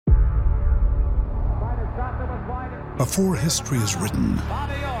Before history is written,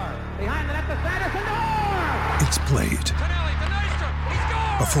 it's played.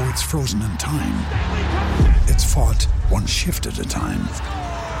 Before it's frozen in time, it's fought one shift at a time.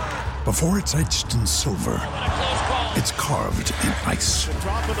 Before it's etched in silver, it's carved in ice.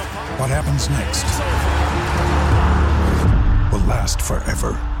 What happens next will last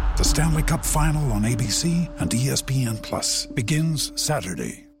forever. The Stanley Cup Final on ABC and ESPN Plus begins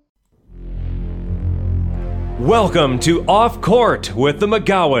Saturday. Welcome to Off Court with the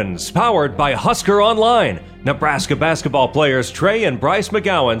McGowens, powered by Husker Online. Nebraska basketball players Trey and Bryce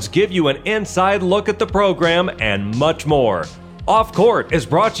McGowens give you an inside look at the program and much more. Off Court is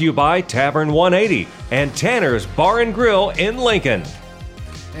brought to you by Tavern 180 and Tanner's Bar and Grill in Lincoln.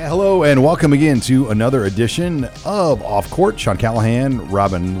 Hello and welcome again to another edition of Off Court. Sean Callahan,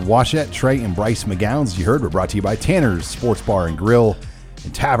 Robin Washett, Trey and Bryce McGowens. As you heard, we're brought to you by Tanner's Sports Bar and Grill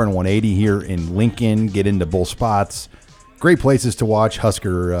and Tavern 180 here in Lincoln. Get into both spots. Great places to watch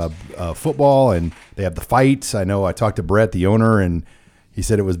Husker football, and they have the fights. I know I talked to Brett, the owner, and he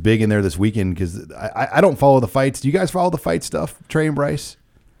said it was big in there this weekend because I don't follow the fights. Do you guys follow the fight stuff, Trey and Bryce?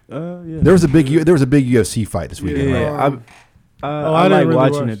 Yeah. There was a big UFC fight this weekend, right? I like really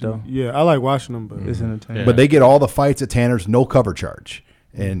watching it though. Yeah, I like watching them, but it's entertaining. Yeah. But they get all the fights at Tanner's, no cover charge,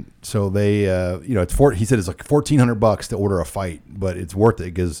 and so they, it's he said it's like $1,400 to order a fight, but it's worth it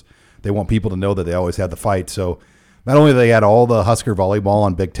because they want people to know that they always have the fight. So not only do they had all the Husker volleyball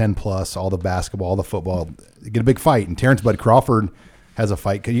on Big Ten Plus, all the basketball, all the football, they get a big fight, and Terrence Bud Crawford has a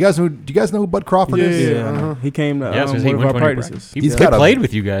fight. Do you guys know who Bud Crawford is? Yeah. He came to one of our practices. He played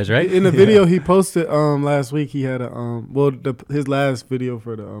with you guys, right? In the video he posted last week, he had his last video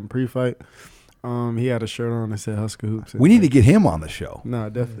for the pre-fight. He had a shirt on that said Husker Hoops. We need to get him on the show. Nah,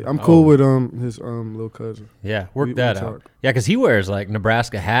 definitely. I'm cool with his little cousin. Yeah, work that out. Yeah, because he wears like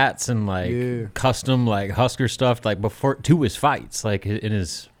Nebraska hats and custom like Husker stuff like before to his fights, like in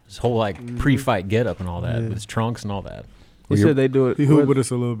his whole pre-fight getup and all that with his trunks and all that. He said they do it. He hooped with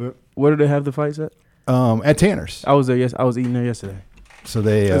us a little bit. Where do they have the fights at? At Tanner's. I was there. Yes, I was eating there yesterday. So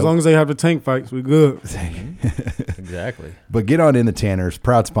they as long as they have the tank fights, we good. Exactly. But get on into Tanner's,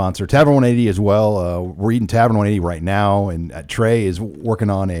 proud sponsor. Tavern 180 as well. We're eating Tavern 180 right now, and Trey is working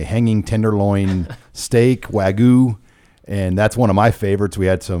on a hanging tenderloin steak, Wagyu, and that's one of my favorites. We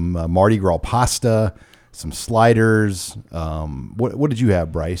had some Mardi Gras pasta, some sliders. What did you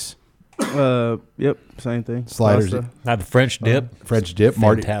have, Bryce? Yep, same thing. Sliders. Had the French dip. French dip.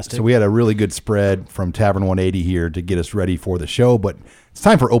 Fantastic. So we had a really good spread from Tavern 180 here to get us ready for the show. But it's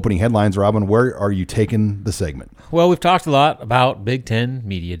time for opening headlines. Robin, where are you taking the segment? Well, we've talked a lot about Big Ten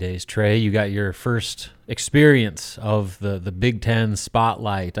Media Days. Trey, you got your first experience of the Big Ten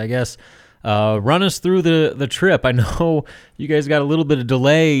spotlight. I guess run us through the trip. I know you guys got a little bit of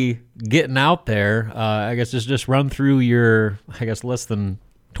delay getting out there. I guess just run through your, less than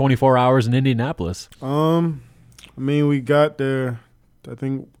 24 hours in Indianapolis. We got there. I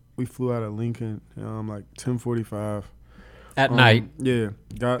think we flew out of Lincoln like 10:45 at night. Yeah,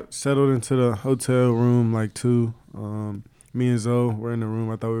 got settled into the hotel room like 2. Me and Zoe were in the room.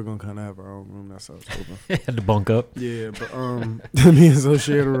 I thought we were gonna kind of have our own room. That's how it's open. Had to bunk up. Yeah, but me and Zoe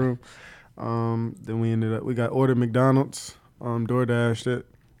shared a room. Then we got ordered McDonald's, DoorDashed it.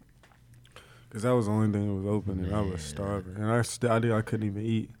 Because that was the only thing that was open, and I was starving. And I couldn't even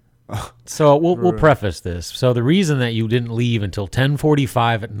eat. So we'll preface this. So the reason that you didn't leave until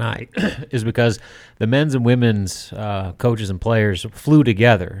 10:45 at night is because the men's and women's coaches and players flew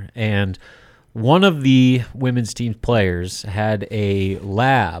together. And one of the women's team players had a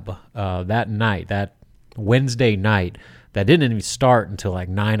lab that Wednesday night, that didn't even start until like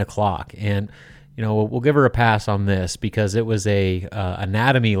 9 o'clock. And we'll give her a pass on this because it was a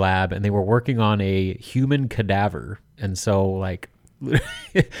anatomy lab, and they were working on a human cadaver, and so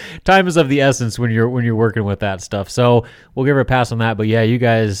time is of the essence when you're working with that stuff. So we'll give her a pass on that. But yeah, you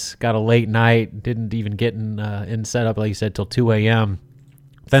guys got a late night, didn't even get in setup like you said till 2 a.m.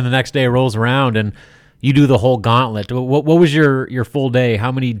 Then the next day rolls around and you do the whole gauntlet. What was your full day?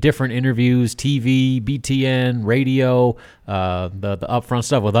 How many different interviews? TV, BTN, radio, the upfront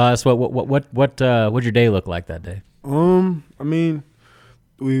stuff with us. What'd your day look like that day? We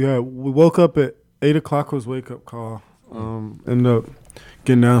woke up at 8 o'clock was wake up call. Ended up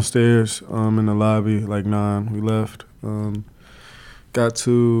getting downstairs in the lobby like 9. We left. Got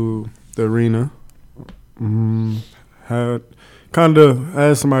to the arena. Had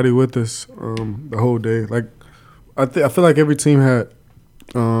somebody with us the whole day. Like I feel like every team had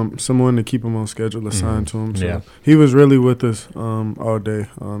someone to keep him on schedule assigned to him. So he was really with us all day,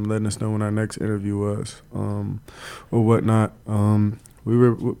 letting us know when our next interview was or whatnot. We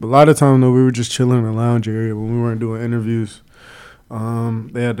were a lot of time though. We were just chilling in the lounge area when we weren't doing interviews.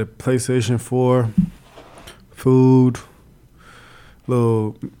 They had the PlayStation 4, food,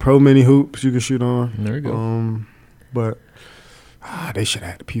 little pro mini hoops you could shoot on. There you go. But they should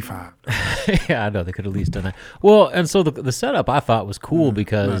have had the P5. Yeah, I know they could at least done that. Well, and so the setup I thought was cool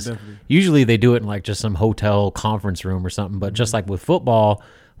because usually they do it in like just some hotel conference room or something. But just like with football,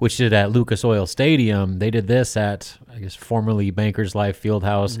 which did at Lucas Oil Stadium, they did this at, I guess, formerly Bankers Life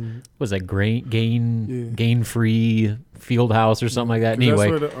Fieldhouse. Was that gain-free Fieldhouse or something like that? Anyway,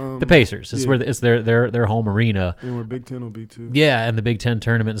 the Pacers. It's where it's their home arena. And where Big Ten will be too. Yeah, and the Big Ten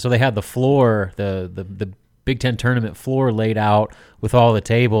tournament. And so they had the floor, the Big Ten tournament floor laid out with all the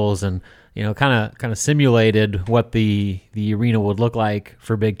tables, and kind of simulated what the arena would look like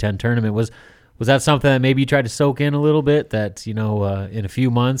for Big Ten tournament. Was that something that maybe you tried to soak in a little bit? That in a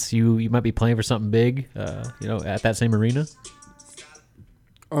few months you might be playing for something big, at that same arena.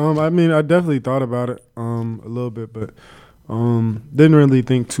 I mean, I definitely thought about it a little bit, but didn't really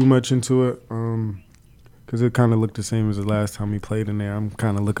think too much into it because it kind of looked the same as the last time we played in there. I'm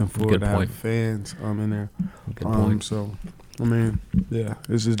kind of looking forward to having fans in there. Good point. So, I mean, yeah,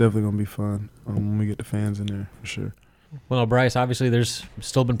 this is definitely gonna be fun when we get the fans in there for sure. Well, Bryce, obviously there's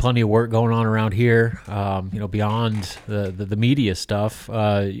still been plenty of work going on around here, beyond the media stuff.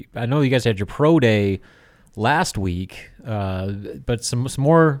 I know you guys had your pro day last week, but some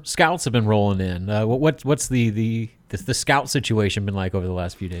more scouts have been rolling in. What's the scout situation been like over the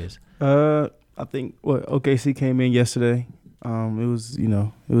last few days? I think OKC came in yesterday.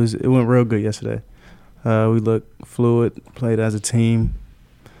 It went real good yesterday. We looked fluid, played as a team,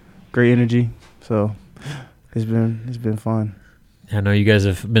 great energy. So it's been fun. I know you guys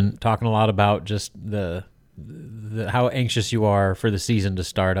have been talking a lot about just the how anxious you are for the season to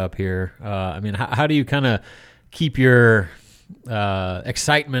start up here. I mean, how do you kind of keep your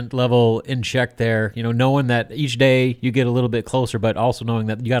excitement level in check there? Knowing that each day you get a little bit closer, but also knowing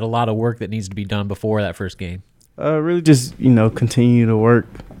that you got a lot of work that needs to be done before that first game. Really just continue to work.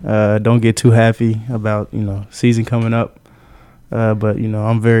 Don't get too happy about season coming up. But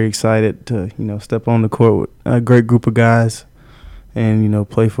I'm very excited to step on the court with a great group of guys, and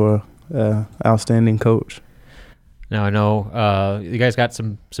play for outstanding coach. Now I know you guys got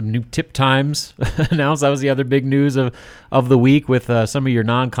some new tip times announced. That was the other big news of the week with some of your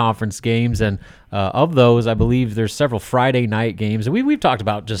non-conference games, and of those, I believe there's several Friday night games. And we've talked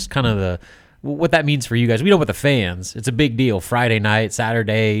about just kind of what that means for you guys. We know with the fans, it's a big deal. Friday night,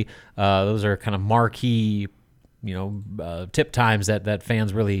 Saturday, those are kind of marquee tip times that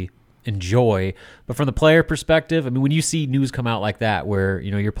fans really enjoy. But from the player perspective, I mean, when you see news come out like that, where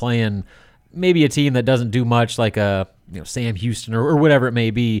you're playing maybe a team that doesn't do much, like Sam Houston or whatever it may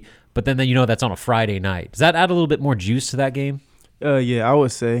be, but then that's on a Friday night, does that add a little bit more juice to that game? Yeah, I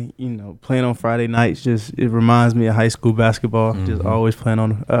would say playing on Friday nights it reminds me of high school basketball. Just always playing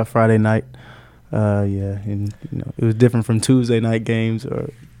on Friday night. And it was different from Tuesday night games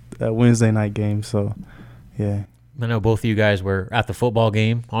or Wednesday night games. So yeah. I know both of you guys were at the football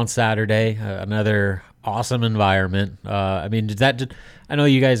game on Saturday. Another awesome environment. I mean, I know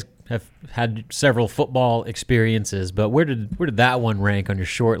you guys have had several football experiences, but where did that one rank on your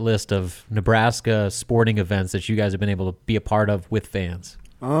short list of Nebraska sporting events that you guys have been able to be a part of with fans?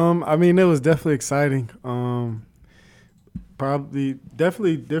 I mean, it was definitely exciting.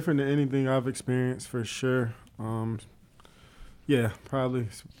 Definitely different than anything I've experienced for sure. Probably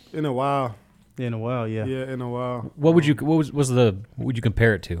in a while. In a while, yeah. Yeah, in a while. What would you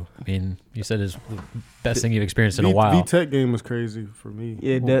compare it to? I mean, you said it's the best thing you've experienced in a while. V-Tech game was crazy for me.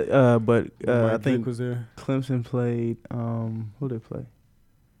 Yeah, but I think was there. Clemson played. Who they play?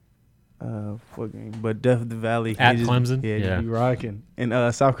 What game? But Death Valley at Clemson. Yeah, be rocking.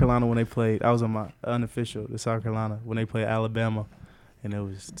 And South Carolina when they played, I was on my unofficial. The South Carolina when they played Alabama. And it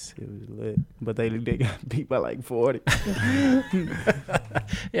was lit, but they got beat by like 40.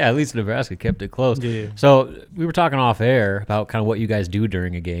 Yeah, at least Nebraska kept it close. Yeah. So we were talking off air about kind of what you guys do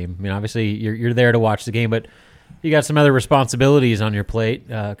during a game. I mean, obviously you're there to watch the game, but you got some other responsibilities on your plate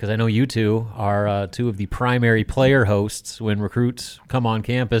because I know you two are two of the primary player hosts when recruits come on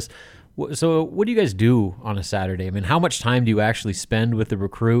campus. So what do you guys do on a Saturday? I mean, how much time do you actually spend with the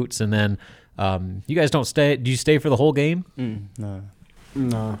recruits? And then you guys don't stay. Do you stay for the whole game? No.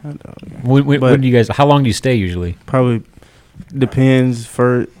 When do you guys? How long do you stay usually? Probably depends.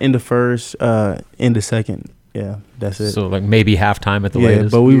 In the first, in the second. Yeah, that's it. So like maybe halftime at the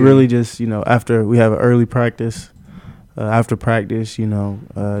latest. Yeah, but we really just after we have an early practice, after practice,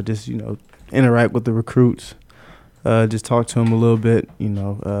 just interact with the recruits, just talk to them a little bit,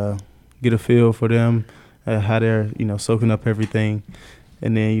 get a feel for them, how they're, soaking up everything.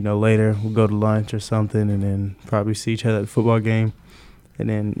 And then, later we'll go to lunch or something and then probably see each other at the football game and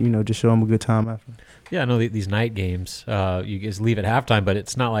then, just show them a good time after. Yeah, I know these night games, you guys leave at halftime, but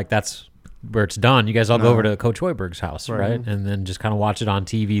it's not like that's where it's done. You guys all go over to Coach Hoiberg's house, right? And then just kind of watch it on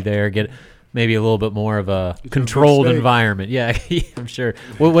TV there, get maybe a little bit more of a controlled environment. Yeah, I'm sure.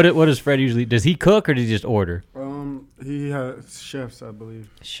 What does Fred usually – does he cook or does he just order? He has chefs, I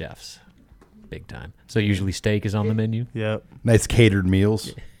believe. Chefs. Big time. So usually steak is on the menu? Yep. Nice catered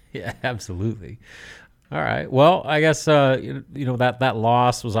meals. Yeah, absolutely. All right. Well, I guess that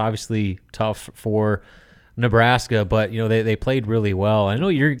loss was obviously tough for Nebraska, but they played really well. I know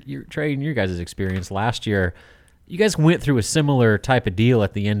you're Trey, in your guys' experience last year, you guys went through a similar type of deal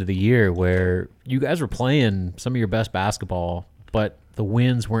at the end of the year where you guys were playing some of your best basketball, but the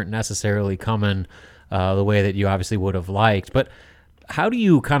wins weren't necessarily coming the way that you obviously would have liked. But how do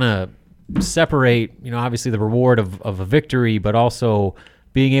you kind of separate, obviously the reward of a victory, but also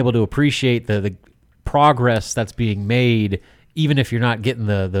being able to appreciate the progress that's being made, even if you're not getting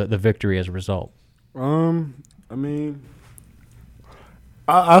the victory as a result? I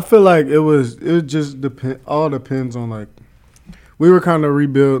feel like it just depends on, like, we were kind of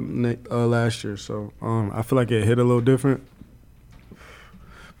rebuilding last year, so I feel like it hit a little different.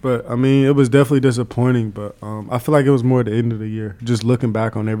 But, it was definitely disappointing, but I feel like it was more at the end of the year, just looking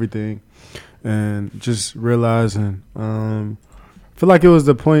back on everything and just realizing. I feel like it was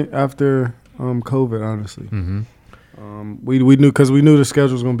the point after COVID, honestly. Mm-hmm. We knew, because we knew the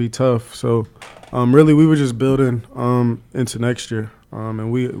schedule was going to be tough. So, really, we were just building into next year,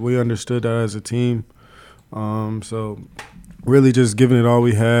 and we understood that as a team. So, really just giving it all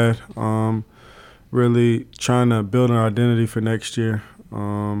we had, really trying to build an identity for next year.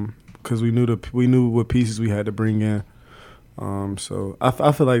 Because we knew what pieces we had to bring in. So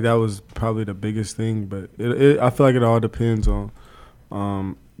I feel like that was probably the biggest thing. But I feel like it all depends on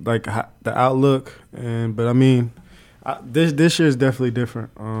the outlook. This year is definitely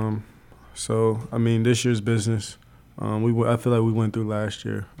different. This year's business. I feel like we went through last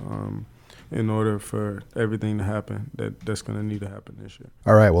year. In order for everything to happen that's going to need to happen this year.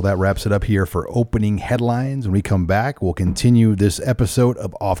 All right, well, that wraps it up here for opening headlines. When we come back, we'll continue this episode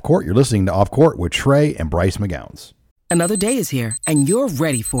of Off Court. You're listening to Off Court with Trey and Bryce McGowens. Another day is here, and you're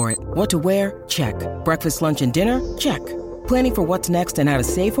ready for it. What to wear? Check. Breakfast, lunch, and dinner? Check. Planning for what's next and how to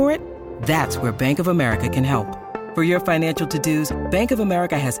save for it? That's where Bank of America can help. For your financial to-dos, Bank of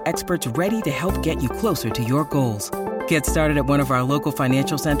America has experts ready to help get you closer to your goals. Get started at one of our local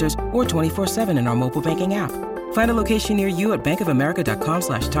financial centers or 24/7 in our mobile banking app. Find a location near you at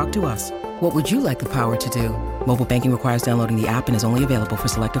bankofamerica.com/talktous. What would you like the power to do? Mobile banking requires downloading the app and is only available for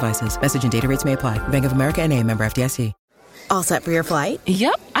select devices. Message and data rates may apply. Bank of America NA, member FDIC. All set for your flight?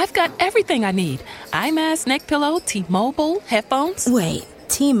 Yep, I've got everything I need. Eye mask, neck pillow, T-Mobile, headphones. Wait,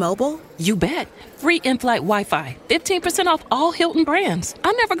 T-Mobile? You bet. Free in-flight Wi-Fi. 15% off all Hilton brands.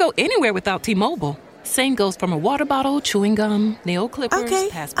 I never go anywhere without T-Mobile. Same goes from a water bottle, chewing gum, nail clippers, okay,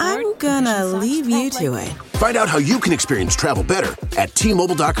 passport. I'm gonna leave you to it. Find out how you can experience travel better at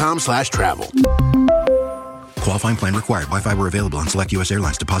T-Mobile.com/travel. Qualifying plan required. Wi-Fi were available on select U.S.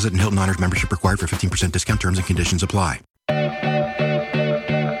 airlines. Deposit and Hilton Honors membership required for 15% discount. Terms and conditions apply.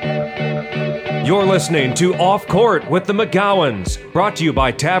 You're listening to Off Court with the McGowens, brought to you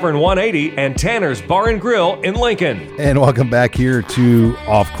by Tavern 180 and Tanner's Bar and Grill in Lincoln. And welcome back here to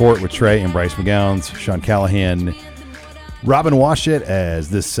Off Court with Trey and Bryce McGowens, Sean Callahan, Robin Washett,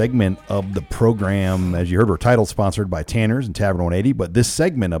 as this segment of the program, as you heard, we're title sponsored by Tanner's and Tavern 180, but this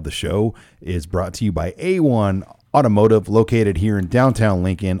segment of the show is brought to you by A1 Automotive, located here in downtown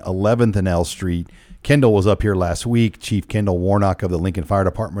Lincoln, 11th and L Street. Kendall was up here last week. Chief Kendall Warnock of the Lincoln Fire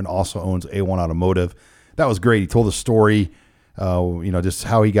Department also owns A1 Automotive. That was great. He told a story, just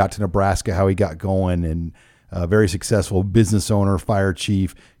how he got to Nebraska, how he got going, and a very successful business owner, fire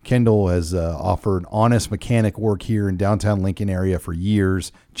chief. Kendall has offered honest mechanic work here in downtown Lincoln area for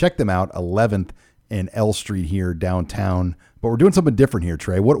years. Check them out, 11th and L Street here downtown. But we're doing something different here,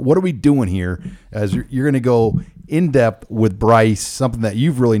 Trey. What are we doing here? As you're going to go in depth with Bryce, something that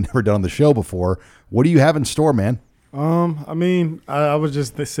you've really never done on the show before. What do you have in store, man? I was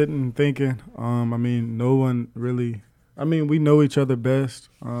just sitting thinking. No one really. We know each other best,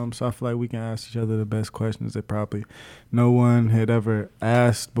 so I feel like we can ask each other the best questions that probably no one had ever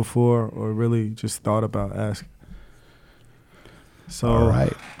asked before or really just thought about asking. So, all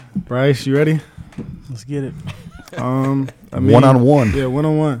right, Bryce, you ready? Let's get it. One-on-one. Yeah,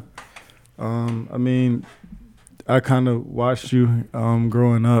 one-on-one. I kind of watched you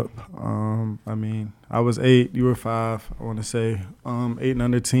growing up. I was 8, you were 5, I want to say. 8 and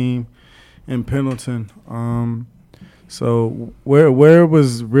under team. in Pendleton. So where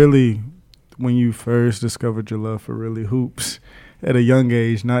was really when you first discovered your love for really hoops at a young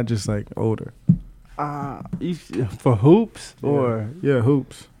age, not just like older? For hoops or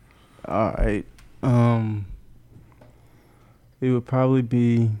hoops. All right. It would probably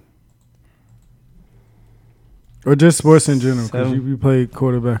be, or just sports in general, because you played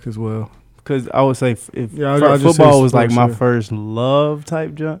quarterback as well. Because I would say if I'll just football say was like sports, my first love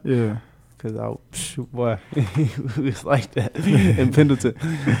type jump. Yeah. Because boy, it was like that in Pendleton.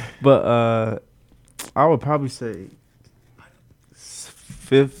 But I would probably say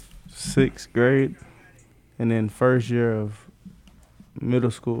 5th, 6th grade, and then first year of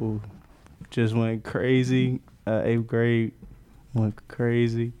middle school just went crazy. 8th grade went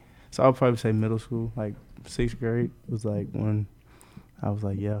crazy. So I would probably say middle school, like 6th grade was like when I was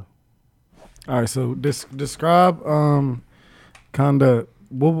like, yeah. All right, so describe kind of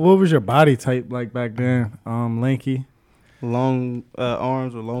what was your body type like back then? Lanky, long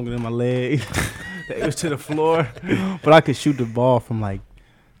arms were longer than my legs. They was to the floor, but I could shoot the ball from like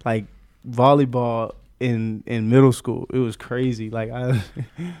volleyball in middle school. It was crazy. Like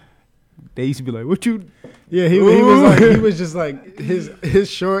they used to be like, "What you?" Yeah, he was just like his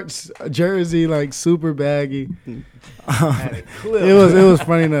shorts, jersey, like super baggy. It was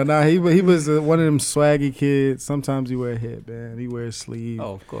funny though. Nah, he was one of them swaggy kids. Sometimes he wear a headband, he wears sleeves.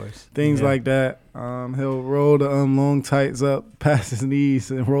 Oh, of course. Things like that. He'll roll the long tights up past his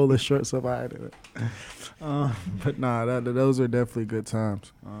knees and roll his shorts up higher than it. But nah, those are definitely good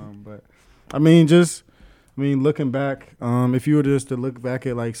times. But I mean, looking back, if you were just to look back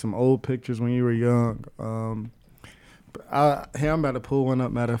at like some old pictures when you were young, I'm about to pull one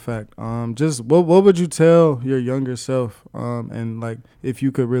up. Matter of fact, just what would you tell your younger self? And like if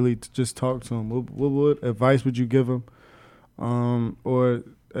you could really just talk to him, what advice would you give him? Or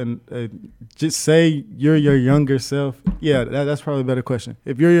just say you're your younger self. Yeah, that's probably a better question.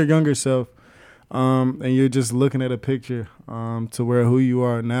 If you're your younger self, and you're just looking at a picture, to where who you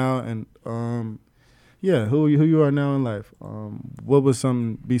are now and who you are now in life. What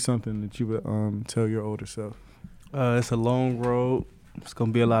would be something that you would tell your older self? It's a long road. It's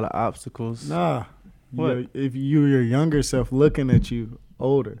gonna be a lot of obstacles. Nah. What? If you're your younger self looking at you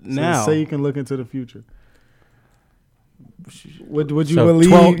older, now say you can look into the future. Would you so believe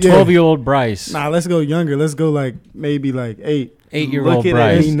 12-year-old Bryce? Nah, let's go younger. Let's go like maybe like 8. 8-year-old looking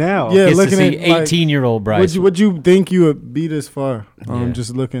Bryce. at me now. Yeah, gets looking to see at 18-year-old Bryce. Would you think you would be this far?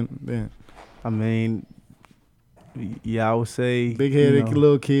 Just looking. Yeah. I mean, yeah, I would say Big-headed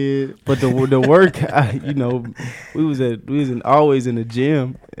little kid. But the work, we was always in the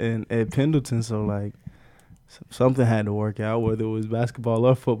gym and at Pendleton, so like something had to work out, whether it was basketball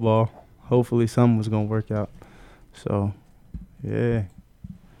or football. Hopefully, something was gonna work out. So, yeah.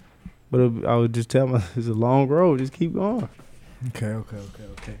 But I would just tell myself it's a long road. Just keep going. Okay.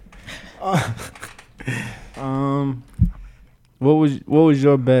 What was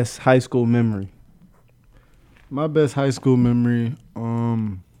your best high school memory? My best high school memory,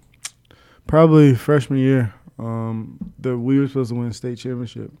 probably freshman year. We were supposed to win state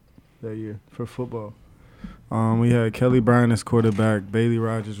championship that year for football. We had Kelly Bryant as quarterback, Bailey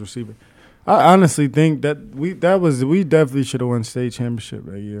Rogers receiver. I honestly think that we definitely should have won state championship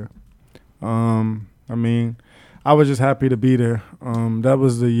that year. I mean, I was just happy to be there. That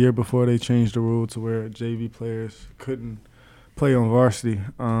was the year before they changed the rule to where JV players couldn't play on varsity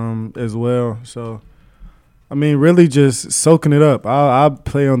as well. So, I mean, really just soaking it up. I'll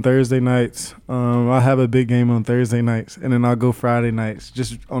play on Thursday nights. I'll have a big game on Thursday nights, and then I'll go Friday nights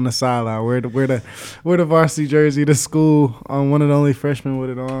just on the sideline. Wear the varsity jersey to school. One of the only freshmen with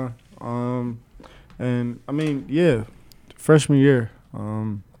it on. And I mean, yeah, freshman year.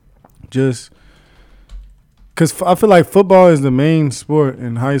 Just because I feel like football is the main sport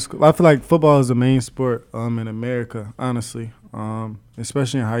in high school. I feel like football is the main sport in America, honestly,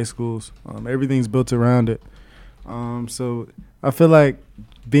 especially in high schools. Everything's built around it. So I feel like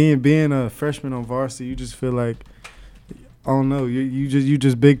being a freshman on varsity, you just feel like, I don't know, you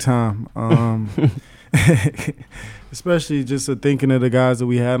just big time. Especially just thinking of the guys that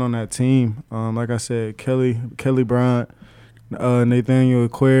we had on that team. Like I said, Kelly Bryant, Nathaniel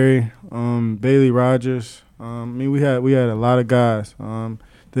Aquari, Bailey Rogers. I mean, we had a lot of guys that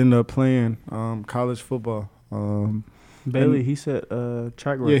ended up playing college football. Bailey, he said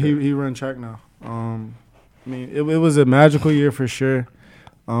track record. Yeah, he run track now. I mean, it was a magical year for sure.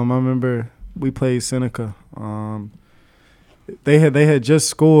 I remember we played Seneca. They had just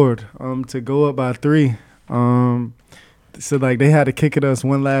scored to go up by 3. So like they had to kick it us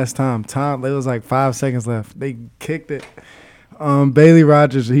one last time. It was like 5 seconds left. They kicked it. Bailey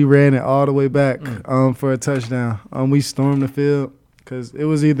Rogers, he ran it all the way back for a touchdown. We stormed the field because it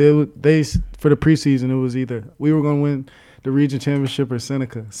was either for the preseason. It was either we were going to win the region championship or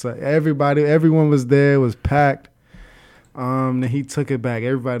Seneca. So everyone was there. It was packed. Then he took it back.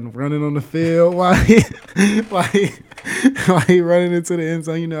 Everybody running on the field while he running into the end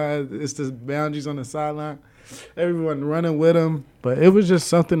zone. You know, it's the boundaries on the sideline. Everyone running with him. But it was just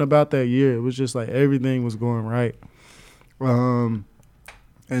something about that year. It was just like everything was going right. And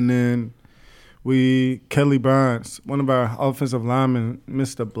then Kelly Barnes, one of our offensive linemen,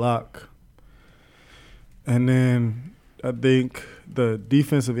 missed a block. And then I think the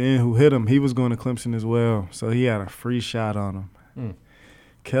defensive end who hit him, he was going to Clemson as well. So he had a free shot on him.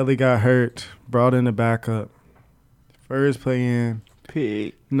 Kelly got hurt, brought in the backup. First play in.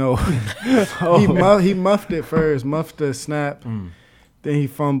 Pig. No. He muffed it first, muffed the snap. Then he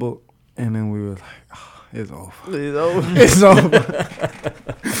fumbled. And then we were like, oh, it's over. It's over.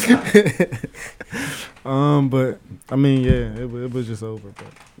 But, I mean, yeah, it was just over. But.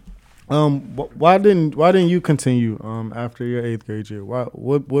 Why didn't you continue after your 8th grade year?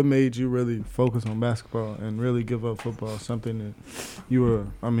 What made you really focus on basketball and really give up football? Something that you were,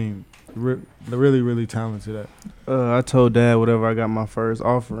 really, really talented at. I told Dad whatever I got my first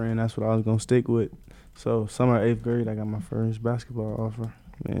offer in, that's what I was gonna stick with. So summer 8th grade, I got my first basketball offer,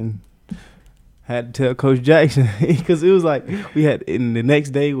 and had to tell Coach Jackson because it was like we had. And the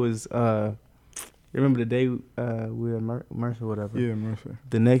next day was. Remember the day we were Mercer, whatever? Yeah, Mercer.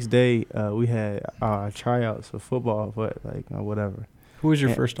 The next day we had our tryouts for football, but whatever. Who was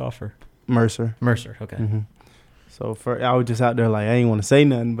your first offer? Mercer. Mercer, okay. Mm-hmm. So I was just out there like I ain't want to say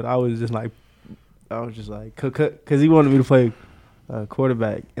nothing, but I was just like, because he wanted me to play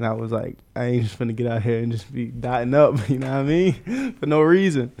quarterback, and I was like, I ain't just finna get out here and just be dotting up, you know what I mean, for no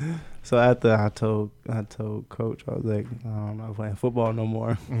reason. So after I told Coach, I was like, I'm not playing football no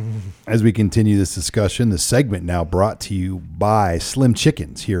more. As we continue this discussion, the segment now brought to you by Slim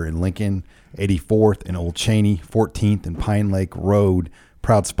Chickens here in Lincoln, 84th and Old Cheney, 14th and Pine Lake Road.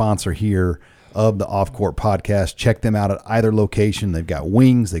 Proud sponsor here of the Off Court Podcast. Check them out at either location. They've got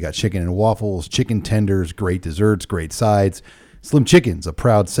wings, they got chicken and waffles, chicken tenders, great desserts, great sides. Slim Chickens, a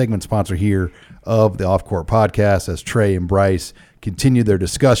proud segment sponsor here of the Off Court Podcast, as Trey and Bryce continue their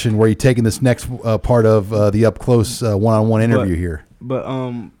discussion. Where are you taking this next part of the up close one-on-one interview here? But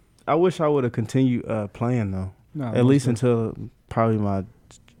I wish I would have continued playing though, at least until probably my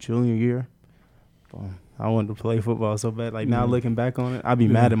junior year. I wanted to play football so bad. Like now looking back on it, I'd be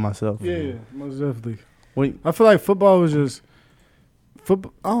mad at myself. Yeah, most definitely. I feel like football was just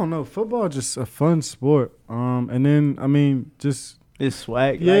football. I don't know. Football is just a fun sport. And then just. It's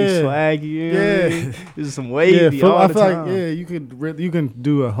swag, swaggy. Yeah, it's some wavy. Yeah, I feel like you can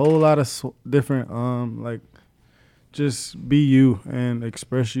do a whole lot of different just be you and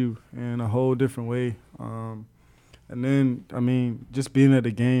express you in a whole different way. And then just being at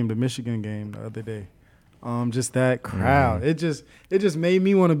the Michigan game the other day, just that crowd. It just made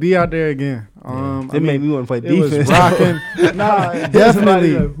me want to be out there again. It made me want to play defense. It was rocking.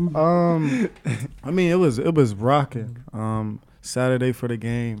 Definitely. It was rocking. Saturday for the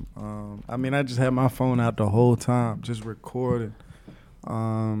game. I just had my phone out the whole time, just recording.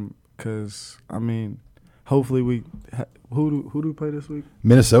 Because hopefully who do we play this week?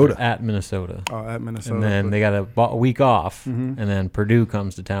 Minnesota. At Minnesota. Oh, at Minnesota. And then they got a week off, and then Purdue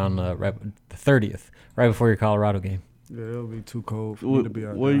comes to town the 30th, right before your Colorado game. Yeah, it'll be too cold for me to be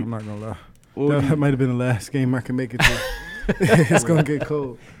out there. I'm not gonna lie. That might have been the last game I can make it to. It's gonna get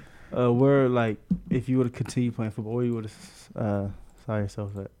cold. Where if you would have continued playing football, where you would have saw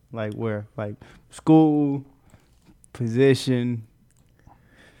yourself at? Like where? Like school, position,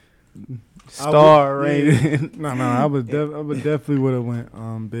 star rating. No, I would definitely would have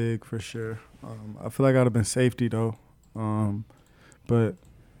went big for sure. I feel like I'd have been safety though. But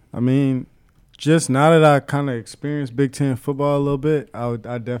just now that I kind of experienced Big Ten football a little bit, I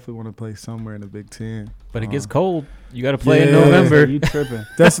definitely want to play somewhere in the Big Ten. But it gets cold. You got to play in November. You tripping?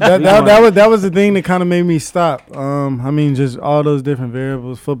 That was the thing that kind of made me stop. Just all those different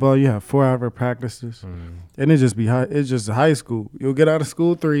variables. Football, you have 4-hour practices, and it's just high school. You'll get out of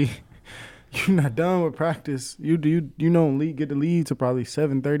school 3. You're not done with practice. You don't get the lead to probably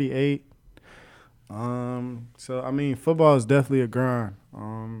 7:30, 8. Football is definitely a grind.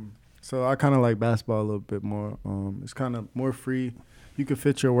 So I kind of like basketball a little bit more. It's kind of more free. You can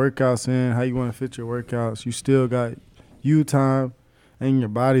fit your workouts in how you want to fit your workouts. You still got you time, and your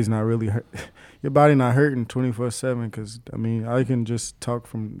body's not really hurt. your body not hurting 24/7. Because I mean, I can just talk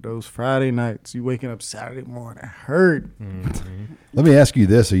from those Friday nights. You waking up Saturday morning hurt. Let me ask you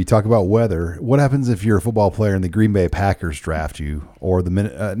this: so you talk about weather. What happens if you're a football player and the Green Bay Packers draft you, or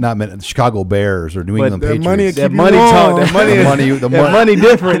the Chicago Bears or New England Patriots? That money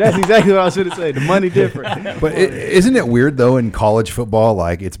different. That's exactly what I was going to say. The money different. But isn't it weird though in college football?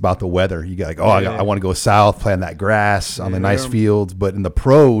 Like it's about the weather. You got like, I want to go south, play on that grass on the nice fields. But in the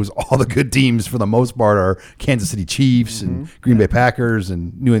pros, all the good teams for the most part are Kansas City Chiefs and Green Bay Packers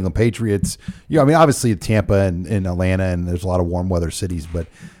and New England Patriots. I mean, obviously Tampa and Atlanta, and there's a lot of warm weather cities. But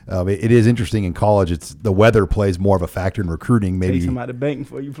it is interesting in college. It's the weather plays more of a factor in recruiting. Maybe take some out of the bank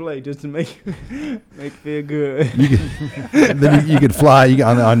before you play just to make it feel good. Then you could fly.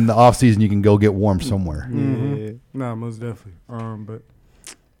 On the off season, you can go get warm somewhere. Yeah. Nah, most definitely. But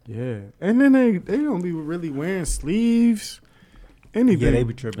yeah, and then they don't be really wearing sleeves. Anything. Yeah, they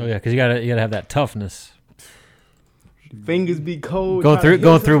be tripping. Oh yeah, because you gotta have that toughness. Fingers be cold.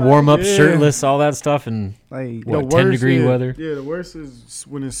 Going through warm up, shirtless, all that stuff, and like 10-degree weather. Yeah, the worst is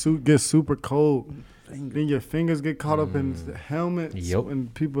when it gets super cold. Then your fingers get caught up in the helmets. Yep. When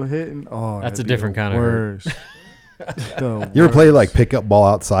people hitting. Oh, that's a different kind of hurt. You ever play like pickup ball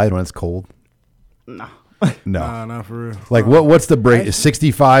outside when it's cold? No. No, nah, not for real. Like what's the break? Is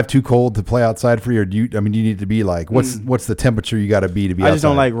 65 too cold to play outside for you? Or do you need to be like what's the temperature you got to be outside? I just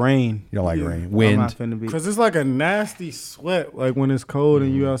don't like rain. You don't like rain, wind. Because it's like a nasty sweat. Like when it's cold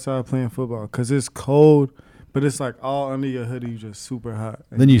and you outside playing football. Because it's cold, but it's like all under your hoodie, just super hot.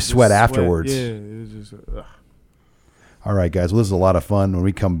 Then you sweat afterwards. Yeah, it's just. All right, guys. Well, this is a lot of fun. When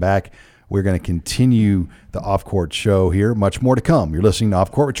we come back, we're going to continue the Off Court show here. Much more to come. You're listening to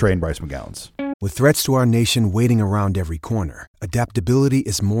Off Court with Trey and Bryce McGowens. With threats to our nation waiting around every corner, adaptability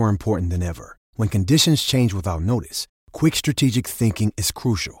is more important than ever. When conditions change without notice, quick strategic thinking is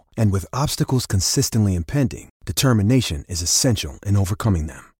crucial. And with obstacles consistently impending, determination is essential in overcoming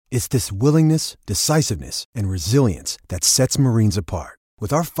them. It's this willingness, decisiveness, and resilience that sets Marines apart.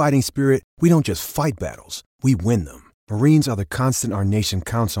 With our fighting spirit, we don't just fight battles, we win them. Marines are the constant our nation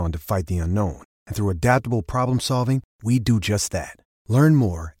counts on to fight the unknown. And through adaptable problem solving, we do just that. Learn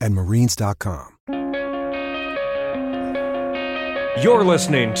more at marines.com. You're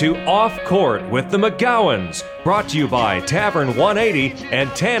listening to Off Court with the McGowens, brought to you by Tavern 180 and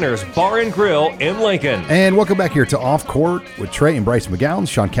Tanner's Bar and Grill in Lincoln. And welcome back here to Off Court with Trey and Bryce McGowens.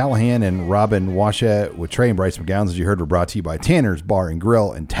 Sean Callahan and Robin Washett with Trey and Bryce McGowens. As you heard, we're brought to you by Tanner's Bar and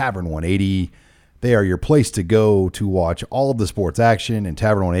Grill and Tavern 180. They are your place to go to watch all of the sports action, and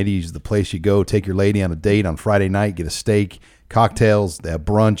Tavern 180 is the place you go. Take your lady on a date on Friday night, get a steak, cocktails, they have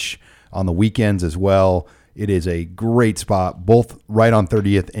brunch on the weekends as well. It is a great spot, both right on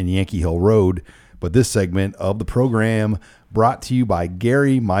 30th and Yankee Hill Road. But this segment of the program brought to you by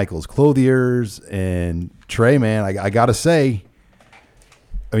Gary Michaels Clothiers. And Trey, man, I got to say,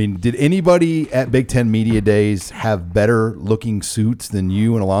 I mean, did anybody at Big Ten Media Days have better looking suits than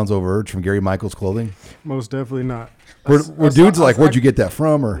you and Alonzo Verge from Gary Michaels Clothing? Most definitely not. Were dudes like, where'd you get that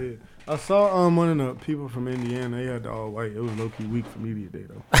from? Or yeah. I saw one of the people from Indiana. They had the all white. It was low key weak for Media Day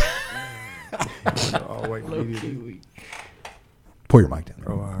though. All white Media Day. Pull your mic down.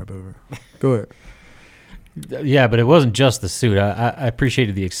 Oh, all right, baby. Go ahead. Yeah, but it wasn't just the suit. I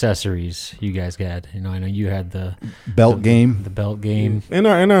appreciated the accessories you guys had. I know you had the belt game. The belt game. And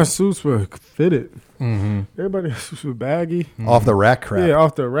our suits were fitted. Mm-hmm. Everybody's suits were baggy. Off the rack crap. Yeah,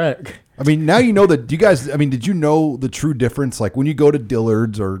 off the rack. I mean, now you know that you guys, I mean, did you know the true difference? Like when you go to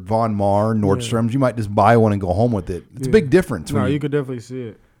Dillard's or Von Maur, Nordstrom's, you might just buy one and go home with it. It's a big difference. No, you could definitely see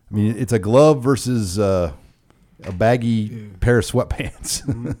it. I mean, it's a glove versus a baggy pair of sweatpants.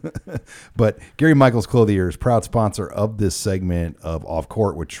 Mm-hmm. But Gary Michaels Clothiers, proud sponsor of this segment of Off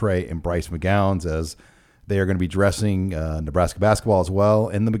Court with Trey and Bryce McGowens, as they are going to be dressing Nebraska basketball as well,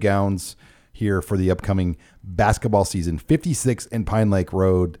 and the McGowens here for the upcoming basketball season. 56 in Pine Lake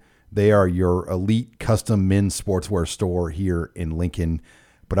Road. They are your elite custom men's sportswear store here in Lincoln.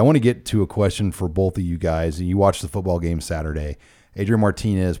 But I want to get to a question for both of you guys. You watched the football game Saturday. Adrian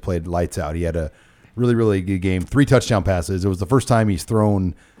Martinez played lights out. He had a really, really good game. 3 touchdown passes. It was the first time he's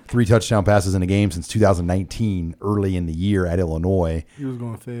thrown 3 touchdown passes in a game since 2019, early in the year at Illinois. He was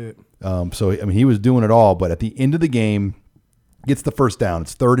going fed. So, I mean, he was doing it all. But at the end of the game, gets the first down.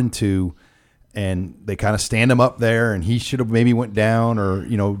 It's 3rd and 2. And they kind of stand him up there, and he should have maybe went down or,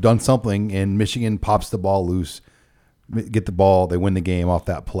 done something. And Michigan pops the ball loose, get the ball. They win the game off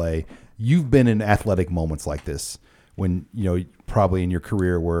that play. You've been in athletic moments like this when, probably in your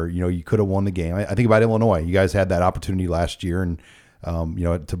career where, you could have won the game. I think about Illinois. You guys had that opportunity last year and,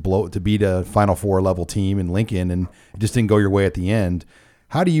 to beat a Final Four level team in Lincoln, and it just didn't go your way at the end.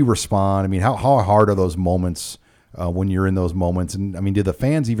 How do you respond? I mean, how hard are those moments when you're in those moments? And I mean, do the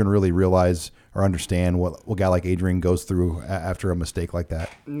fans even really realize or understand what a guy like Adrian goes through after a mistake like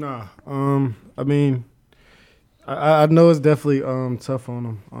that? Nah. I mean, I know it's definitely tough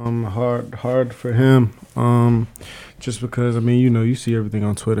on him. Hard for him. Just because, I mean, you see everything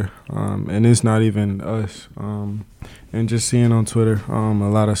on Twitter, and it's not even us. And just seeing on Twitter a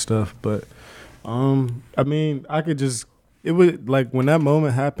lot of stuff. But I mean, it would, like, when that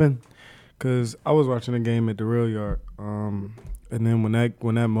moment happened, because I was watching a game at the Rail Yard, and then when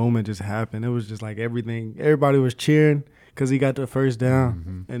that moment just happened, it was just like everybody was cheering because he got the first down.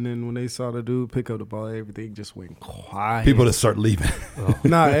 Mm-hmm. And then when they saw the dude pick up the ball, everything just went quiet. People just start leaving.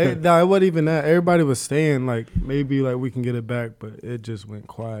 Nah, it wasn't even that. Everybody was staying, like, maybe, like, we can get it back, but it just went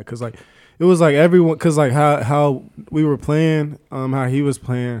quiet. Because, like, it was like everyone, because, like, how we were playing, how he was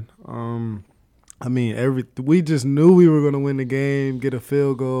playing, I mean, we just knew we were going to win the game, get a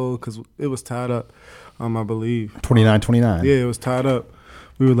field goal, because it was tied up, I believe. 29-29. Yeah, it was tied up.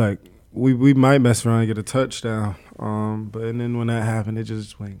 We were like, we might mess around and get a touchdown. And then when that happened, it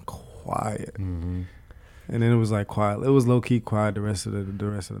just went quiet. Mm-hmm. And then it was like quiet. It was low-key quiet the rest of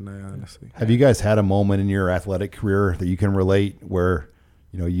the night, honestly. Have you guys had a moment in your athletic career that you can relate where,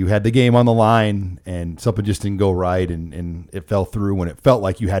 you had the game on the line and something just didn't go right and it fell through when it felt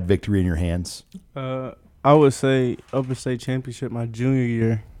like you had victory in your hands? I would say Upper State Championship my junior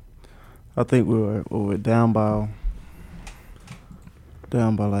year. I think we were down by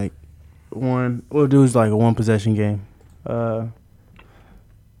like one. Well, it was like a one possession game, and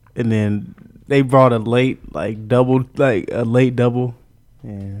then they brought a late double,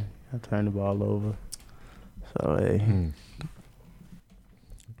 and I turned the ball over. So hey.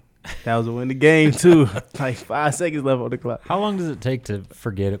 That was a win the game too. Like 5 seconds left on the clock. How long does it take to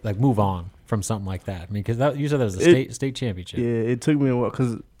forget it, like move on from something like that? I mean, because you said that was a state championship. Yeah, it took me a while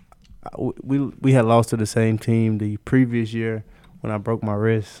because we had lost to the same team the previous year when I broke my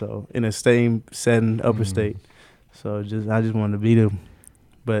wrist. So in the same setting, Upper State. So I just wanted to beat them.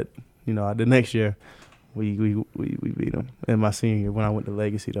 But the next year we beat them. In my senior year when I went to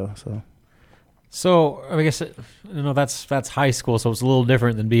Legacy though. So I guess that's high school, so it's a little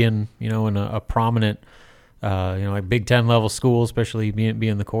different than being in a prominent like Big Ten level school, especially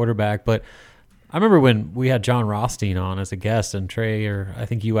being the quarterback. But I remember when we had John Rothstein on as a guest, and Trey, or I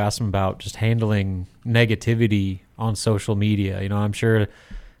think you asked him about just handling negativity on social media. I'm sure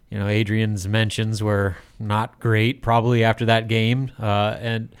Adrian's mentions were not great probably after that game,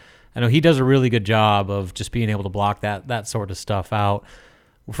 and I know he does a really good job of just being able to block that sort of stuff out.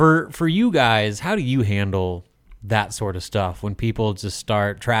 For you guys, how do you handle that sort of stuff when people just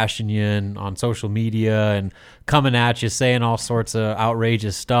start trashing you on social media and coming at you saying all sorts of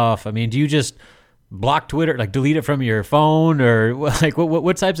outrageous stuff? I mean, do you just block Twitter, like delete it from your phone, or like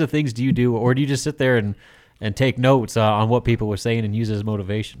what types of things do you do, or do you just sit there and take notes on what people were saying and use it as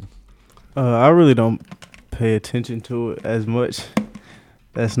motivation? I really don't pay attention to it as much.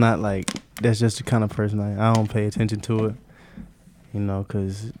 That's just the kind of person I don't pay attention to it.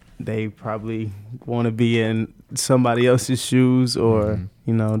 Because they probably want to be in somebody else's shoes or,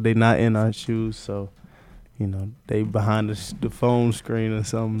 they not in our shoes. So, they behind the phone screen or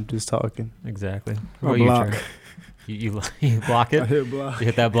something just talking. Exactly. I block. You block it? I hit block. You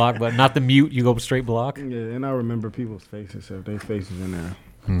hit that block button. Not the mute. You go straight block? Yeah, and I remember people's faces. So if their faces in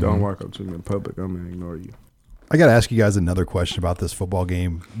there, don't walk up to me in public. I'm going to ignore you. I got to ask you guys another question about this football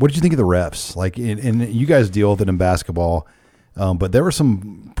game. What did you think of the refs? Like, and you guys deal with it in basketball. But there were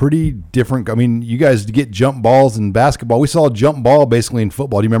some pretty different. I mean, you guys get jump balls in basketball. We saw a jump ball basically in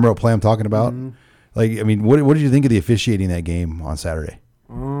football. Do you remember what play I'm talking about? Mm-hmm. Like, I mean, what did you think of the officiating that game on Saturday?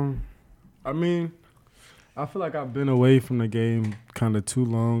 I mean, I feel like I've been away from the game kind of too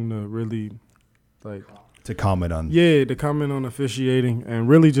long to really to comment on. Yeah, to comment on officiating and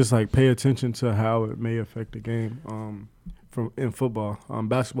really just pay attention to how it may affect the game. In football,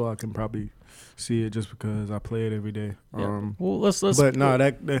 basketball, I can probably see it just because I play it every day. Yeah. Well, let's. But no,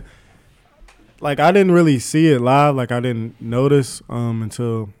 that I didn't really see it live. I didn't notice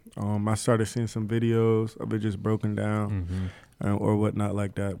until I started seeing some videos of it just broken down or whatnot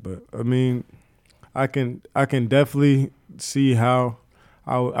like that. But I mean, I can definitely see how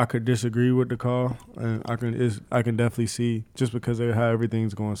I could disagree with the call, and I can definitely see just because of how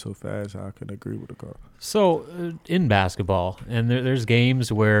everything's going so fast, how I can agree with the call. So in basketball, and there's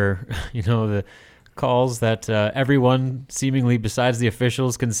games where the calls that everyone seemingly besides the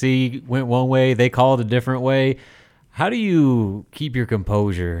officials can see went one way, they call it a different way. How do you keep your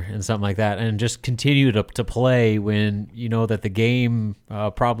composure and something like that, and just continue to play when you know that the game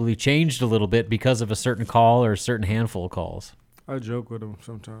probably changed a little bit because of a certain call or a certain handful of calls? I joke with them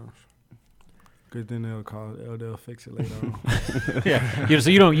sometimes. Because then they'll fix it later on. Yeah. So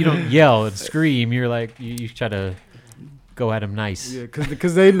you don't yell and scream. You're like, you try to go at them nice. Yeah,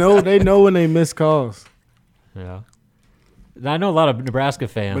 because they know when they miss calls. Yeah. And I know a lot of Nebraska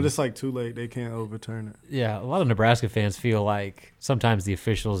fans. But it's like too late. They can't overturn it. Yeah, a lot of Nebraska fans feel like sometimes the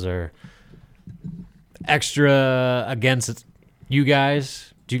officials are extra against you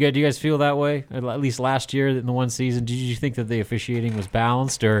guys. Do you guys feel that way? At least last year in the one season, did you think that the officiating was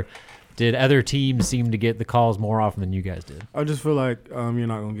balanced, or did other teams seem to get the calls more often than you guys did? I just feel like you're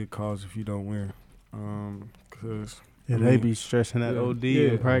not going to get calls if you don't win. Cause, they be stressing that OD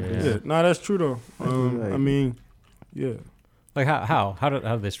in practice. Yeah. No, that's true, though. Yeah. Like how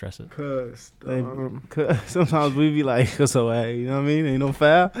do they stress it? Cause sometimes we be like, so hey, you know what I mean? Ain't no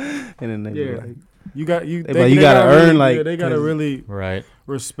foul, and then they be like, you gotta earn really, they gotta really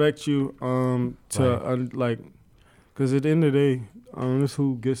respect you because at the end of the day, this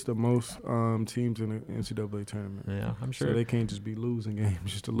who gets the most teams in the NCAA tournament. Yeah, I'm sure. So they can't just be losing games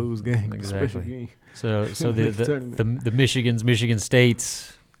just to lose games. Exactly. So the Michigan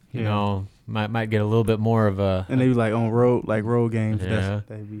States, you know, might get a little bit more of a. And they be like on road games. Yeah.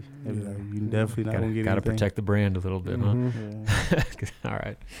 They be like, you definitely not gonna get. Gotta protect the brand a little bit, huh? Yeah. All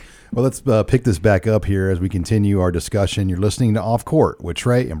right. Well, let's pick this back up here as we continue our discussion. You're listening to Off Court with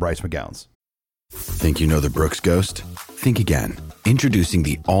Trey and Bryce McGowens. Think you know the Brooks Ghost? Think again. Introducing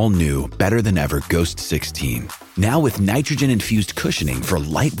the all-new, better-than-ever Ghost 16. Now with nitrogen-infused cushioning for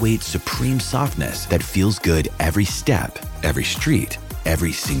lightweight, supreme softness that feels good every step, every street,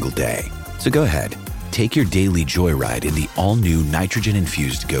 every single day. So go ahead, take your daily joyride in the all-new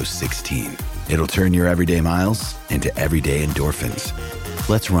nitrogen-infused Ghost 16. It'll turn your everyday miles into everyday endorphins.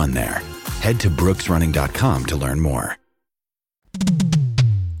 Let's run there. Head to brooksrunning.com to learn more.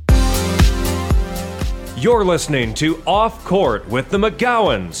 You're listening to Off Court with the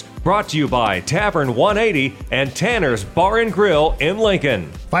McGowens, brought to you by Tavern 180 and Tanner's Bar and Grill in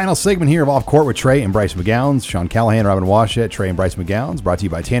Lincoln. Final segment here of Off Court with Trey and Bryce McGowens. Sean Callahan, Robin Washett, Trey and Bryce McGowens, brought to you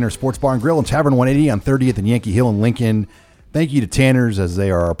by Tanner's Sports Bar and Grill and Tavern 180 on 30th and Yankee Hill in Lincoln. Thank you to Tanner's, as they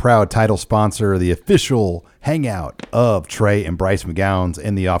are a proud title sponsor, the official hangout of Trey and Bryce McGowens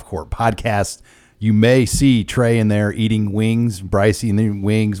and the Off Court podcast. You may see Trey in there eating wings, Bryce eating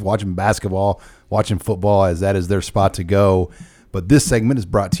wings, watching basketball, watching football, as that is their spot to go. But this segment is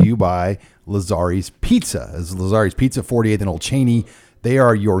brought to you by Lazzari's Pizza. As Lazzari's Pizza, 48th and Old Cheney. They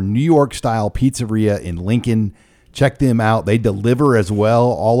are your New York-style pizzeria in Lincoln. Check them out. They deliver as well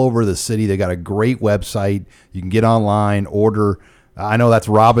all over the city. They got a great website. You can get online, order. I know that's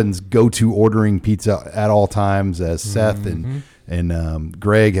Robin's go-to ordering pizza at all times, as Seth and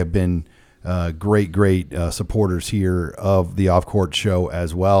Greg have been great supporters here of the Off Court show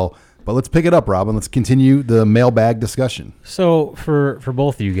as well. But let's pick it up, Robin. Let's continue the mailbag discussion. So for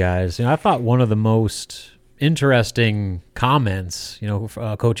both of you guys, I thought one of the most interesting comments,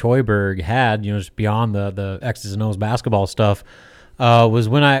 Coach Hoiberg had, just beyond the X's and O's basketball stuff, was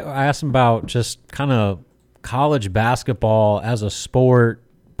when I asked him about just kind of college basketball as a sport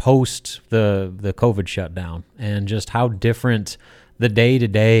post the COVID shutdown, and just how different the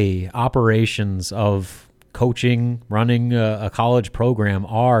day-to-day operations of coaching, running a college program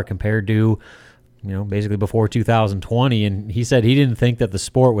are compared to, basically before 2020. And he said he didn't think that the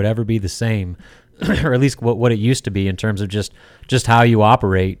sport would ever be the same, or at least what it used to be in terms of just how you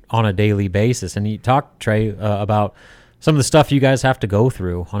operate on a daily basis. And he talked, Trey, about some of the stuff you guys have to go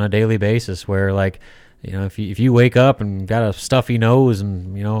through on a daily basis, where if you wake up and got a stuffy nose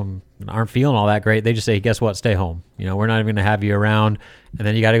and aren't feeling all that great, they just say, guess what, stay home. We're not even going to have you around, and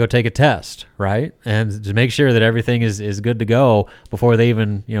then you got to go take a test, right? And to make sure that everything is good to go before they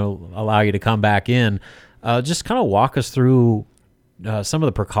even allow you to come back in. Just kind of walk us through some of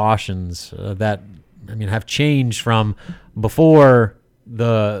the precautions that have changed from before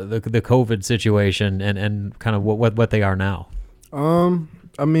the COVID situation and kind of what they are now.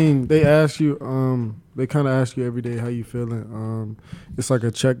 They ask you, they kind of ask you every day how you feeling. It's like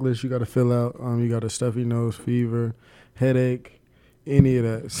a checklist you got to fill out. You got a stuffy nose, fever, headache, any of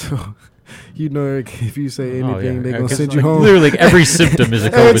that. So, if you say anything, they're going to send you home. Literally every symptom is a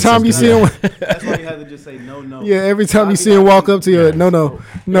COVID every time you see him, that's why you have to just say no. Yeah, every time you see him walk up to you, no.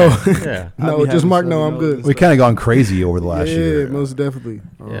 No, just mark no, I'm good. We kind of gone crazy over the last year. Yeah, most definitely.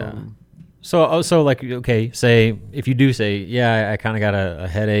 So say if you do say, I kind of got a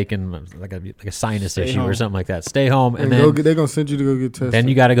headache and like a sinus issue or something like that, stay home, and then they're gonna send you to go get tested. Then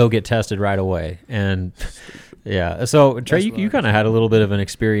you got to go get tested right away. And so Trey, you kind of had a little bit of an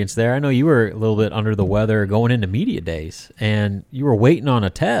experience there. I know you were a little bit under the weather going into media days, and you were waiting on a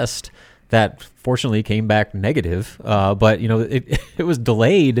test that fortunately came back negative. But, it was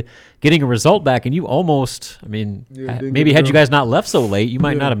delayed getting a result back, and you almost, maybe had you guys not left so late, you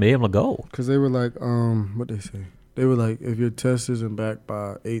might not have been able to go. Because they were like, what they say? They were like, if your test isn't back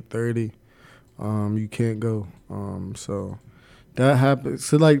by 8:30, you can't go. So that happened.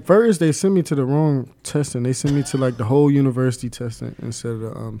 So, like, first they sent me to the wrong testing. They sent me to, like, the whole university testing instead of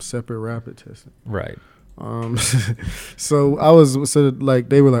the separate rapid testing. Right. So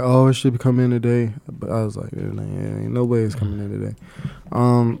they were like, oh, it should come in today. But I was like, yeah, ain't no way it's coming in today.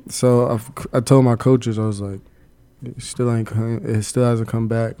 So I told my coaches, I was like, it still hasn't come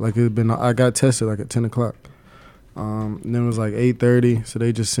back. Like, I got tested like at 10 o'clock. And then it was like 8:30, so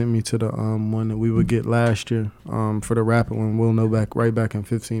they just sent me to the one that we would get last year for the rapid one. We'll know right back in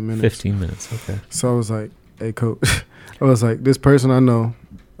 15 minutes. 15 minutes, okay. So I was like, hey, coach. I was like, this person I know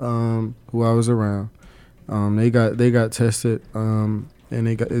who I was around, they got tested, and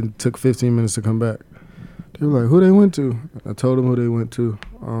it took 15 minutes to come back. They were like, who they went to? I told them who they went to.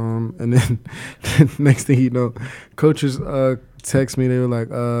 And then next thing you know, coaches text me. They were like,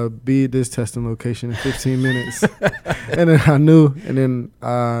 be at this testing location in 15 minutes. And then I knew. And then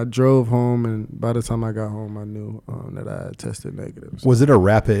I drove home. And by the time I got home, I knew that I had tested negative. So. Was it a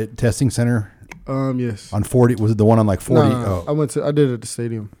rapid testing center? Yes. On 40? Was it the one on like 40? No. I did it at the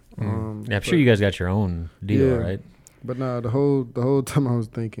stadium. Yeah, I'm sure you guys got your own deal, right? But no, the whole time I was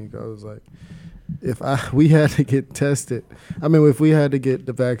thinking, I was like, if we had to get tested, if we had to get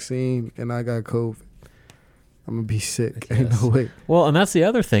the vaccine and I got COVID, I'm going to be sick. Yes. Ain't no way. Well, and that's the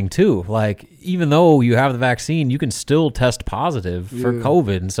other thing, too. Like, even though you have the vaccine, you can still test positive for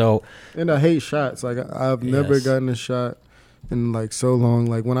COVID. And I hate shots. Like, I've never gotten a shot in, like, so long.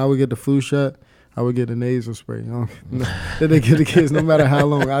 Like, when I would get the flu shot, I would get a nasal spray. Then they give the kids no matter how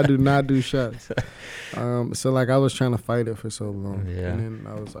long. I do not do shots. So, like, I was trying to fight it for so long. Yeah. And then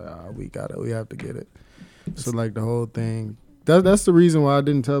I was like, we have to get it. So, like, the whole thing. That's the reason why I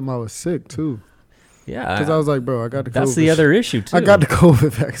didn't tell them I was sick, too. Yeah. Because I was like, bro, I got the COVID. That's the other issue, too. I got the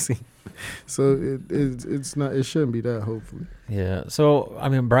COVID vaccine. So, it's not. It shouldn't be that, hopefully. Yeah. So,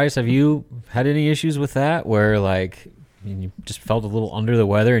 Bryce, have you had any issues with that where, like, you just felt a little under the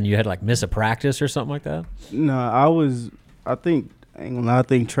weather and you had to, like, miss a practice or something like that? No, I think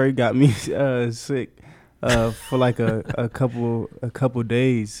Trey got me sick for like a couple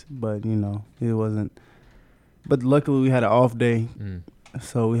days, but it wasn't. But luckily we had an off day,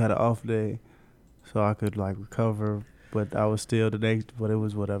 so I could like recover. But I was still but it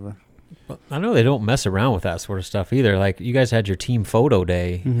was whatever. I know they don't mess around with that sort of stuff either. Like, you guys had your team photo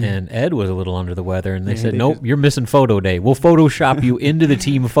day, and Ed was a little under the weather, and they said, nope, you're missing photo day. We'll Photoshop you into the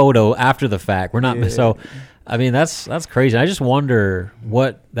team photo after the fact. We're not so. That's crazy. I just wonder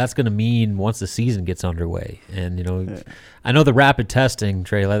what that's going to mean once the season gets underway. And I know the rapid testing,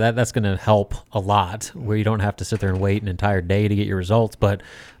 Trey, that's going to help a lot, where you don't have to sit there and wait an entire day to get your results. But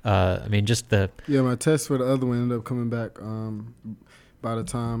my test for the other one ended up coming back. By the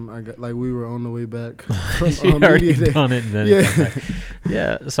time I got, like, we were on the way back from you already done it. And then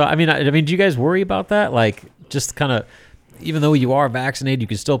yeah. So, do you guys worry about that? Like, just kind of, even though you are vaccinated, you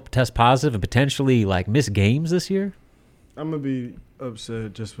can still test positive and potentially, like, miss games this year? I'm going to be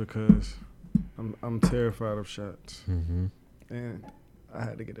upset just because I'm terrified of shots. Mm-hmm. And I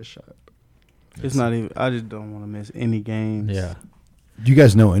had to get a shot. It's not even, I just don't want to miss any games. Yeah. Do you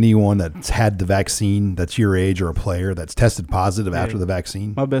guys know anyone that's had the vaccine that's your age or a player that's tested positive after the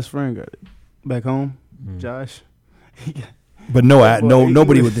vaccine? My best friend got it back home, Josh. But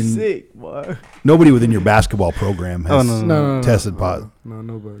nobody within sick, boy. Nobody within your basketball program has tested positive. No,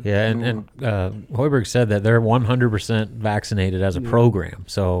 nobody. Yeah, and Hoiberg said that they're 100% vaccinated as a program.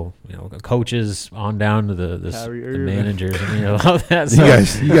 So, coaches on down to the managers and all that. So.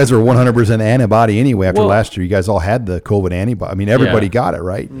 You guys were 100% antibody anyway after last year. You guys all had the COVID antibody. Everybody got it,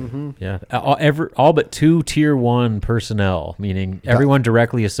 right? Mm-hmm. Yeah, all but 2 Tier 1 personnel, meaning everyone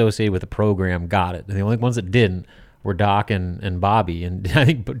directly associated with the program got it. And the only ones that didn't were Doc and Bobby, and I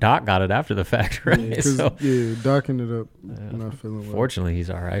think Doc got it after the fact, right? Doc ended up not feeling well. Fortunately, he's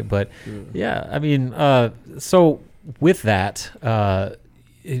all right, but so with that,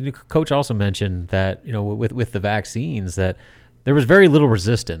 Coach also mentioned that with the vaccines that there was very little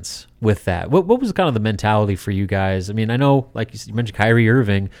resistance with that. What was kind of the mentality for you guys? I know, like you mentioned, Kyrie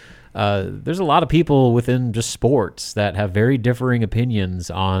Irving. There's a lot of people within just sports that have very differing opinions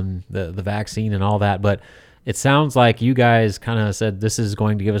on the vaccine and all that, but it sounds like you guys kind of said this is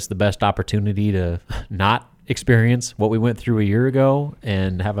going to give us the best opportunity to not experience what we went through a year ago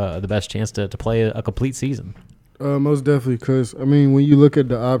and have the best chance to play a complete season. Most definitely, because, when you look at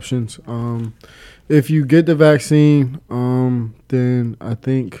the options, if you get the vaccine, then I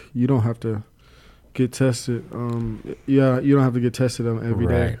think you don't have to get tested. You don't have to get tested on every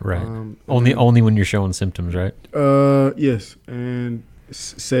day. Right. Only when you're showing symptoms, right? Yes, and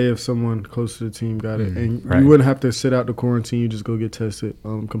say if someone close to the team got it, and right. you wouldn't have to sit out the quarantine. You just go get tested.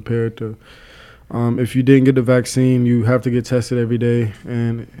 Compared to if you didn't get the vaccine, you have to get tested every day.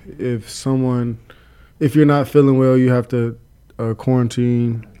 And if you're not feeling well, you have to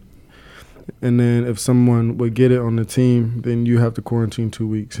quarantine. And then if someone would get it on the team, then you have to quarantine 2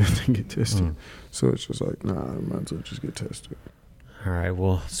 weeks and then get tested. So it's just like, nah, I might as well just get tested. All right,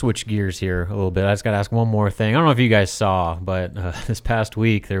 we'll switch gears here a little bit. I just got to ask one more thing. I don't know if you guys saw, but this past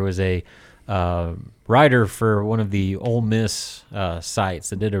week there was a writer for one of the Ole Miss sites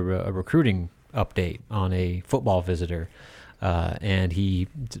that did a recruiting update on a football visitor. And he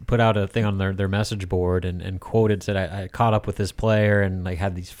put out a thing on their message board and quoted, said, I caught up with this player and like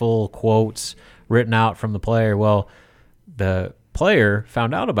had these full quotes written out from the player. Well, the player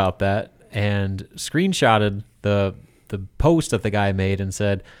found out about that and screenshotted the post that the guy made and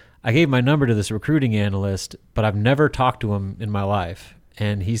said, I gave my number to this recruiting analyst, but I've never talked to him in my life.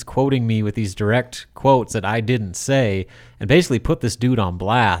 And he's quoting me with these direct quotes that I didn't say, and basically put this dude on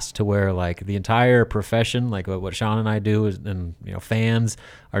blast to where like the entire profession, like what Sean and I do, and fans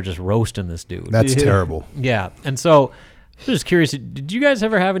are just roasting this dude. That's terrible. Yeah, and so I'm just curious, did you guys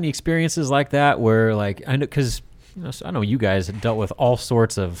ever have any experiences like that where like I know because I know you guys have dealt with all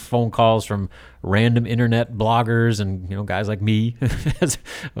sorts of phone calls from random internet bloggers and guys like me. It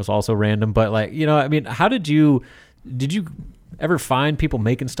was also random, but like I mean, how did you ever find people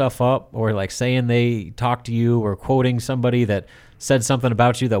making stuff up or like saying they talked to you or quoting somebody that said something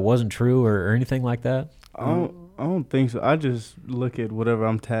about you that wasn't true or anything like that? I don't think so. I just look at whatever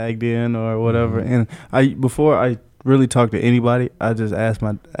I'm tagged in or whatever, and before I really talk to anybody, I just ask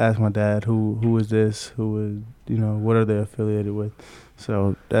my dad who is this, who is what are they affiliated with.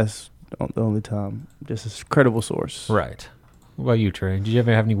 So that's the only time, just a credible source. Right. What about you, Trey? Did you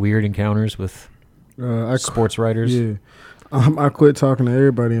ever have any weird encounters with sports writers? Yeah. I quit talking to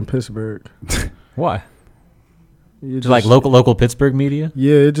everybody in Pittsburgh. Why? Just like local Pittsburgh media?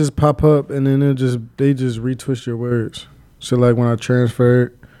 Yeah, it just pop up and then they just retwist your words. So like when I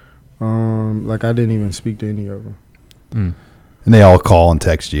transferred, like I didn't even speak to any of them. And they all call and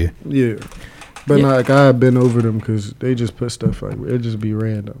text you. Yeah, but like I had been over them because they just put stuff like it just be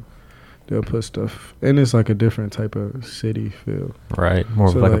random. They'll put stuff, and it's like a different type of city feel. Right, more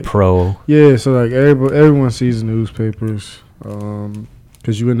of like a pro. Yeah, so like everyone sees the newspapers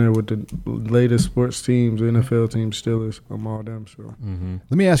because you in there with the latest sports teams, the NFL teams, Steelers, all them. So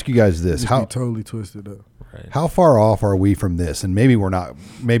let me ask you guys this: how totally twisted up? Right. How far off are we from this? And maybe we're not.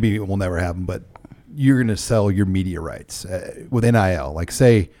 Maybe it will never happen. But you're going to sell your media rights with NIL. Like,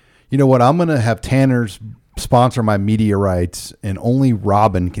 say, you know what? I'm going to have Tanner's sponsor my media rights, and only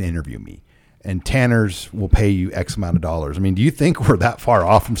Robin can interview me, and Tanner's will pay you X amount of dollars. I mean, do you think we're that far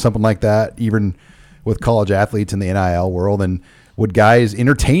off from something like that, even with college athletes in the NIL world? And would guys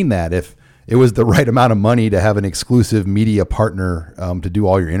entertain that if it was the right amount of money to have an exclusive media partner to do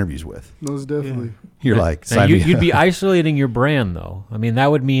all your interviews with? Most definitely. Yeah. You're like, you'd be isolating your brand, though. I mean, that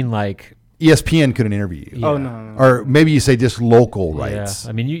would mean like ESPN couldn't interview you. Yeah. Oh, no. Or maybe you say just local rights. Yeah.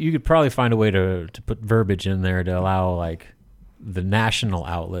 I mean, you could probably find a way to put verbiage in there to allow like the national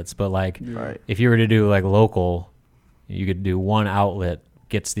outlets, but like if you were to do like local, you could do one outlet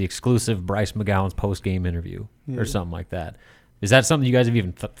gets the exclusive Bryce McGowens post-game interview or something like that. Is that something you guys have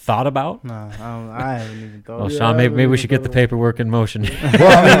even thought about? No, I haven't even thought. Well, Sean, maybe we should get the paperwork in motion. Well,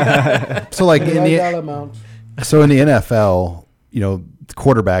 I mean, so like in the NFL,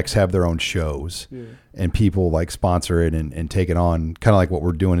 quarterbacks have their own shows, and people like sponsor it and take it on, kind of like what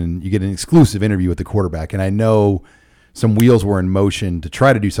we're doing. And you get an exclusive interview with the quarterback. And I know some wheels were in motion to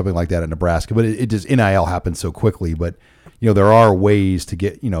try to do something like that at Nebraska, but it just NIL happens so quickly. But there are ways to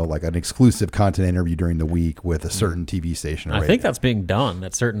get like an exclusive content interview during the week with a certain TV station. I think that's being done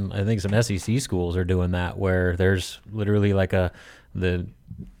at certain. I think some SEC schools are doing that, where there's literally like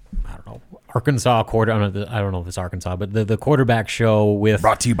Arkansas quarter. I don't know if it's Arkansas, but the quarterback show with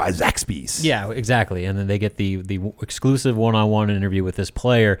brought to you by Zaxby's. Yeah, exactly. And then they get the exclusive one-on-one interview with this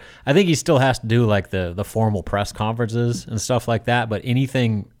player. I think he still has to do like the formal press conferences and stuff like that, but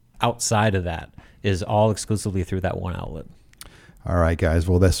anything outside of that is all exclusively through that one outlet. All right, guys.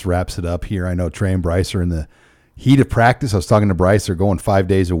 Well, this wraps it up here. I know Trey and Bryce are in the heat of practice. I was talking to Bryce. They're going 5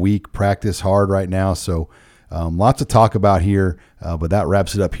 days a week, practice hard right now. So lots to talk about here, but that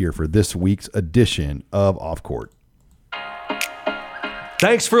wraps it up here for this week's edition of Off Court.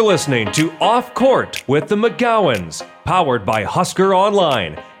 Thanks for listening to Off Court with the McGowens, powered by Husker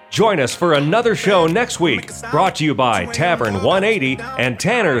Online. Join us for another show next week, brought to you by Tavern 180 and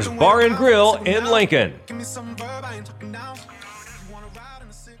Tanner's Bar and Grill in Lincoln. Give me some verb, I ain't talking now.